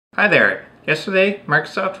Hi there! Yesterday,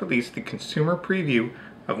 Microsoft released the consumer preview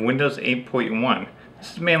of Windows 8.1.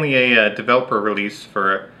 This is mainly a developer release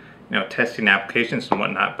for testing applications and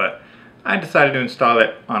whatnot, but I decided to install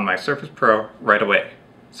it on my Surface Pro right away.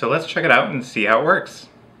 So let's check it out and see how it works.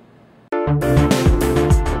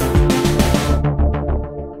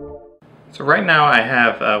 So right now I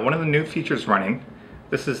have one of the new features running.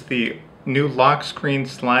 This is the new lock screen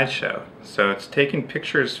slideshow. So it's taking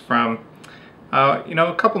pictures from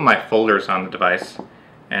a couple of my folders on the device,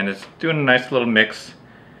 and it's doing a nice little mix.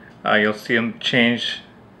 You'll see them change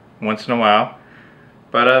once in a while,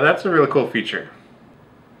 but that's a really cool feature.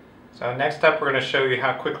 So next up, we're going to show you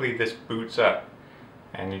how quickly this boots up.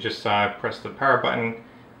 And you just press the power button,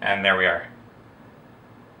 and there we are.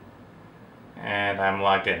 And I'm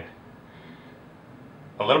logged in.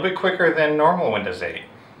 A little bit quicker than normal Windows 8.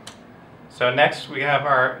 So next we have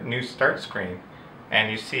our new start screen. And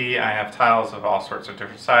you see I have tiles of all sorts of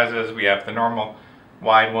different sizes. We have the normal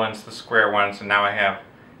wide ones, the square ones, and now I have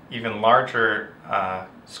even larger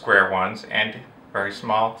square ones and very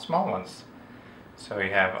small ones. So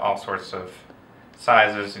you have all sorts of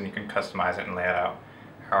sizes, and you can customize it and lay it out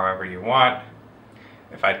however you want.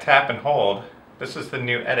 If I tap and hold, this is the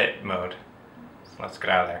new edit mode. So let's get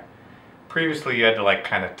out of there. Previously you had to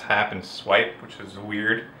kind of tap and swipe, which was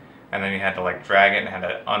weird, and then you had to drag it and had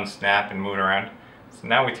to unsnap and move it around. So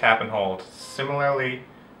now we tap and hold, similarly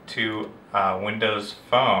to Windows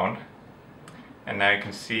Phone, and now you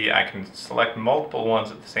can see I can select multiple ones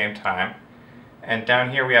at the same time. And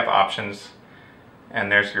down here we have options, and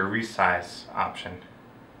there's your resize option,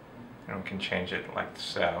 and we can change it like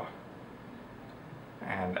so.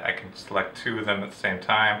 And I can select two of them at the same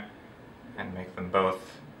time and make them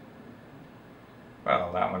both,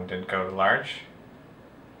 well, that one did go to large.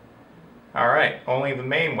 Alright, only the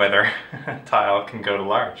main weather tile can go to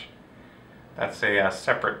large. That's a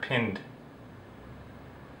separate pinned.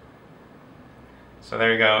 So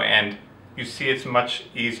there you go, and you see it's much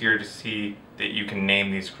easier to see that you can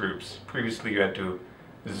name these groups. Previously you had to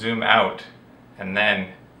zoom out and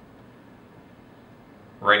then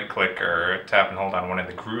right click or tap and hold on one of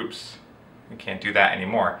the groups. You can't do that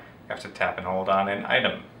anymore. You have to tap and hold on an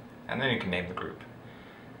item, and then you can name the group.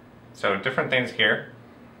 So different things here.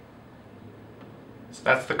 So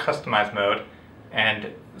that's the customize mode,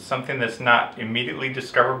 and something that's not immediately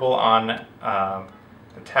discoverable on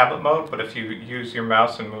the tablet mode, but if you use your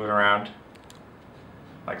mouse and move it around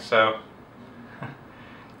like so,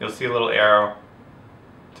 you'll see a little arrow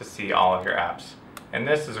to see all of your apps. And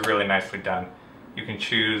this is really nicely done. You can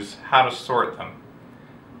choose how to sort them.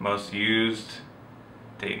 Most used,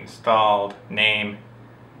 date installed, name.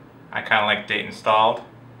 I kind of like date installed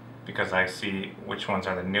because I see which ones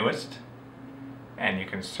are the newest. And you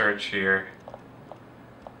can search here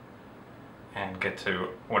and get to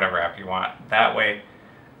whatever app you want. That way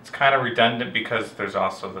it's kind of redundant because there's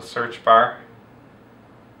also the search bar,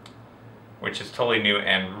 which is totally new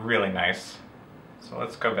and really nice. So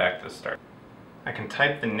let's go back to the start. I can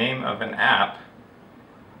type the name of an app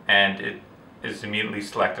and it is immediately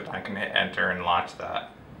selected. I can hit enter and launch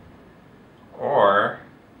that. Or,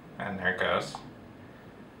 and there it goes,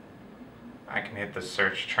 I can hit the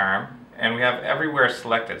search charm. And we have everywhere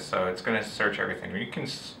selected, so it's going to search everything. You can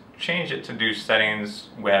change it to do settings,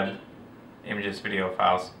 web, images, video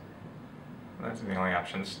files. Those are the only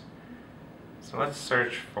options. So let's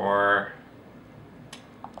search for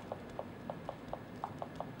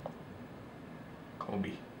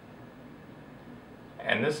Colby.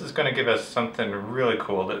 And this is going to give us something really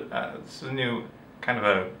cool. This is a new kind of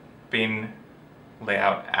a bin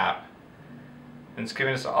layout app. And it's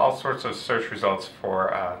giving us all sorts of search results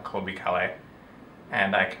for Colby Calais.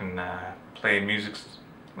 And I can play music.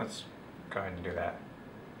 Let's go ahead and do that.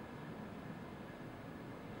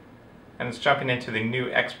 And it's jumping into the new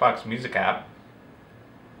Xbox Music app.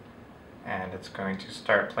 And it's going to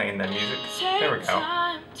start playing the music. There we go.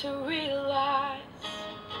 Time to realize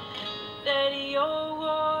that your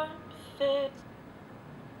warmth is.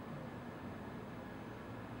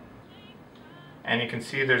 And you can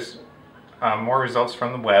see there's more results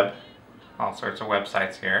from the web, all sorts of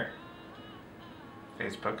websites here,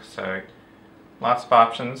 Facebook, so lots of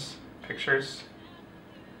options, pictures.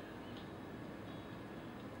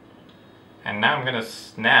 And now I'm going to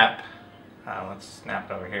snap, let's snap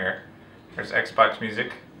it over here. There's Xbox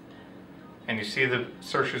Music, and you see the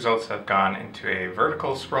search results have gone into a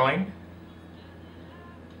vertical scrolling.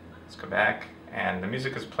 Let's go back, and the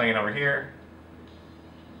music is playing over here.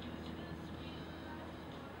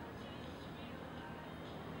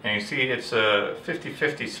 And you see it's a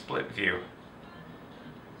 50-50 split view.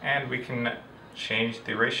 And we can change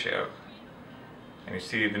the ratio. And you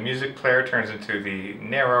see the music player turns into the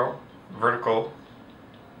narrow vertical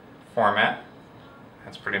format.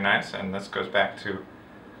 That's pretty nice, and this goes back to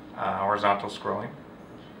horizontal scrolling.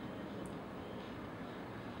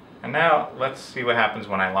 And now let's see what happens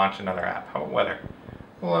when I launch another app. How about weather?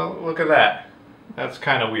 Well, look at that. That's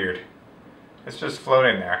kind of weird. It's just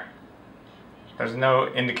floating there. There's no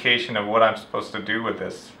indication of what I'm supposed to do with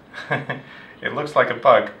this. It looks like a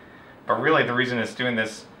bug, but really the reason it's doing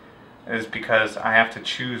this is because I have to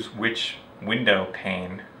choose which window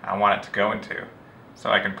pane I want it to go into. So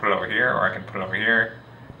I can put it over here, or I can put it over here.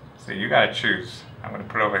 So you gotta choose. I'm gonna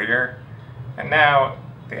put it over here, and now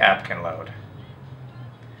the app can load.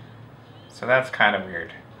 So that's kind of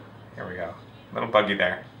weird. Here we go. A little buggy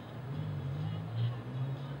there.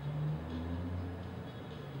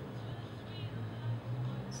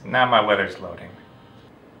 So now my weather's loading.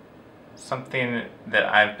 Something that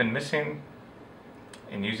I've been missing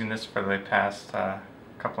in using this for the past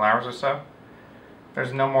couple hours or so,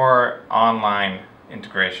 there's no more online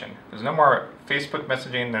integration. There's no more Facebook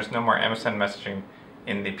messaging, there's no more MSN messaging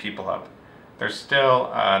in the People Hub. There's still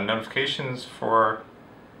notifications for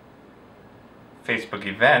Facebook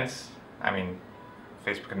events.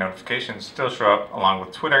 Facebook notifications still show up along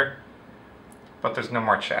with Twitter, but there's no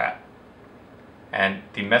more chat. And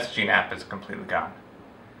the messaging app is completely gone.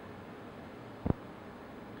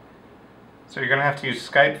 So you're going to have to use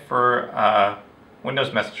Skype for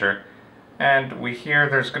Windows Messenger, and we hear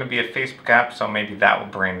there's going to be a Facebook app, so maybe that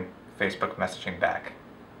will bring Facebook messaging back.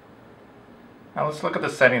 Now let's look at the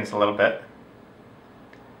settings a little bit.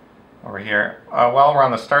 Over here, while we're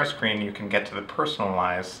on the start screen, you can get to the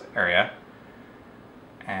personalize area,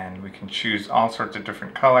 and we can choose all sorts of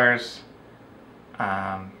different colors.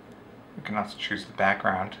 We can also choose the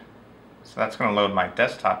background. So that's going to load my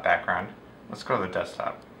desktop background. Let's go to the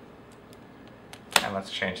desktop. And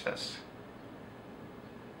let's change this.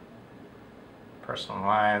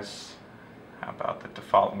 Personalize. How about the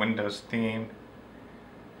default Windows theme?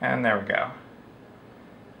 And there we go.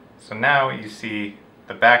 So now you see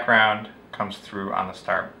the background comes through on the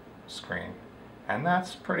start screen. And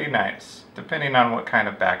that's pretty nice, depending on what kind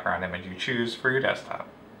of background image you choose for your desktop.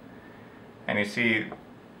 And you see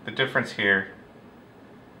the difference here,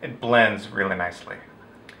 it blends really nicely.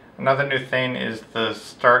 Another new thing is the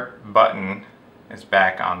start button is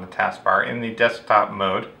back on the taskbar in the desktop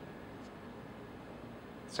mode.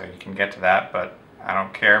 So you can get to that, but I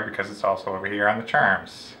don't care because it's also over here on the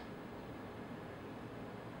charms.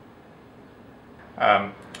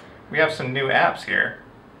 We have some new apps here.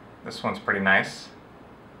 This one's pretty nice.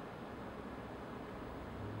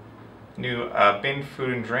 New bin food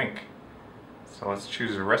and drink. So let's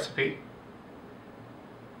choose a recipe.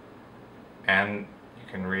 And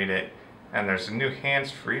you can read it. And there's a new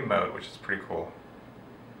hands-free mode, which is pretty cool.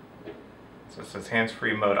 So it says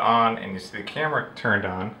hands-free mode on, and you see the camera turned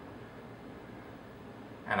on.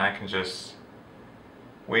 And I can just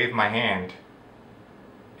wave my hand,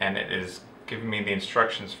 and it is giving me the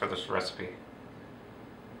instructions for this recipe.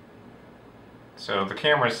 So the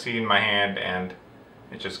camera's seeing my hand, and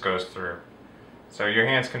it just goes through. So your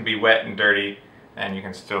hands can be wet and dirty, and you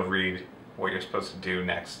can still read what you're supposed to do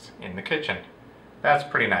next in the kitchen. That's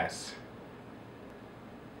pretty nice.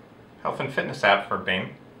 Health and fitness app for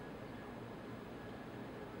Bing.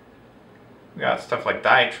 We got stuff like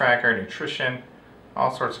diet tracker, nutrition,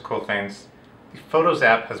 all sorts of cool things. The Photos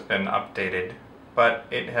app has been updated, but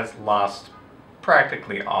it has lost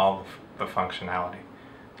practically all of the functionality.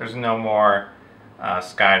 There's no more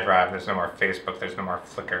SkyDrive, there's no more Facebook, there's no more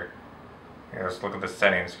Flickr. Here, let's look at the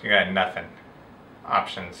settings. You got nothing.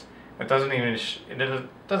 Options. It doesn't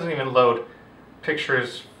even load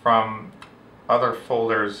pictures from other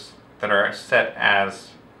folders that are set as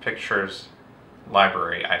pictures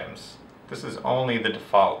library items. This is only the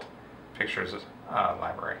default pictures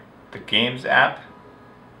library. The Games app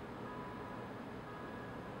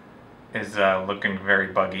is looking very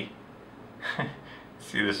buggy.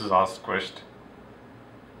 See, this is all squished.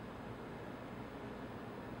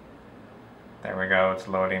 There we go, it's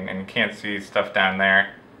loading, and you can't see stuff down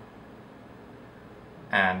there.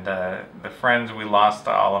 And the friends, we lost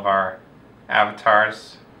all of our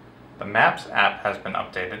avatars. The Maps app has been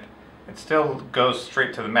updated. It still goes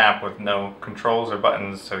straight to the map with no controls or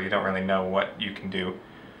buttons, so you don't really know what you can do.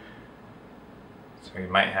 So you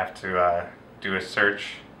might have to do a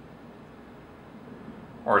search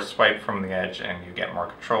or swipe from the edge and you get more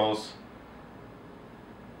controls.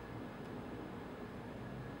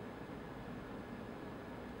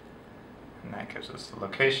 And that gives us the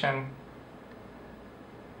location.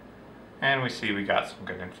 And we see we got some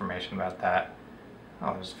good information about that.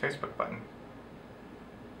 Oh, there's a Facebook button.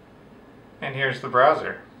 And here's the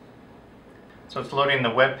browser. So it's loading the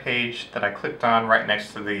web page that I clicked on right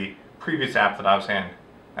next to the previous app that I was in.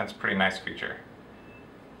 That's a pretty nice feature.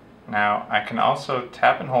 Now I can also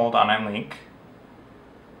tap and hold on a link,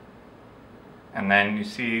 and then you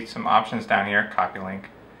see some options down here, copy link.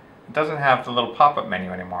 It doesn't have the little pop-up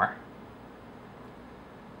menu anymore.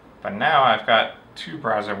 But now I've got two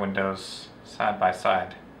browser windows side by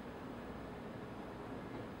side.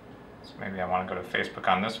 So maybe I want to go to Facebook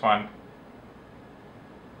on this one.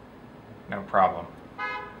 No problem.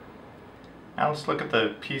 Now let's look at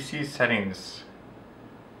the PC settings.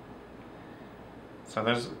 So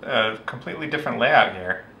there's a completely different layout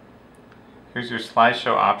here. Here's your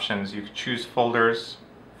slideshow options. You can choose folders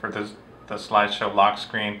for the slideshow lock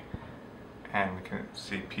screen. And we can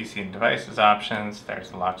see PC and devices options.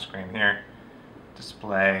 There's the lock screen here.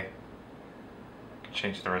 Display. You can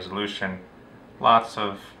change the resolution. Lots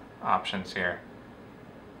of options here.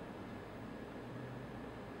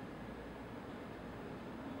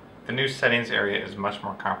 The new settings area is much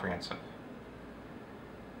more comprehensive.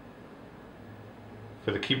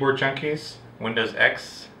 For the keyboard junkies, Windows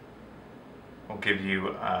X will give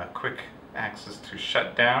you quick access to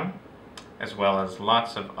shutdown, as well as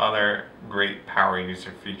lots of other great power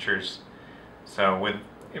user features. So with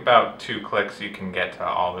about 2 clicks you can get to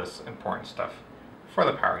all this important stuff for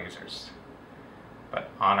the power users. But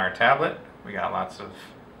on our tablet, we got lots of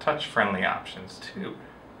touch-friendly options too.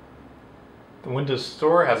 The Windows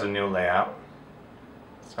Store has a new layout,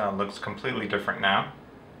 so it looks completely different now.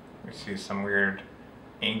 We see some weird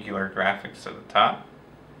angular graphics at the top,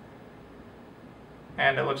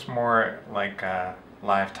 and it looks more like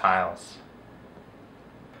live tiles.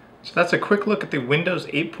 So that's a quick look at the Windows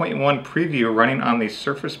 8.1 preview running on the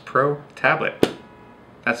Surface Pro tablet.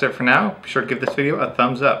 That's it for now. Be sure to give this video a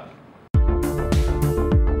thumbs up.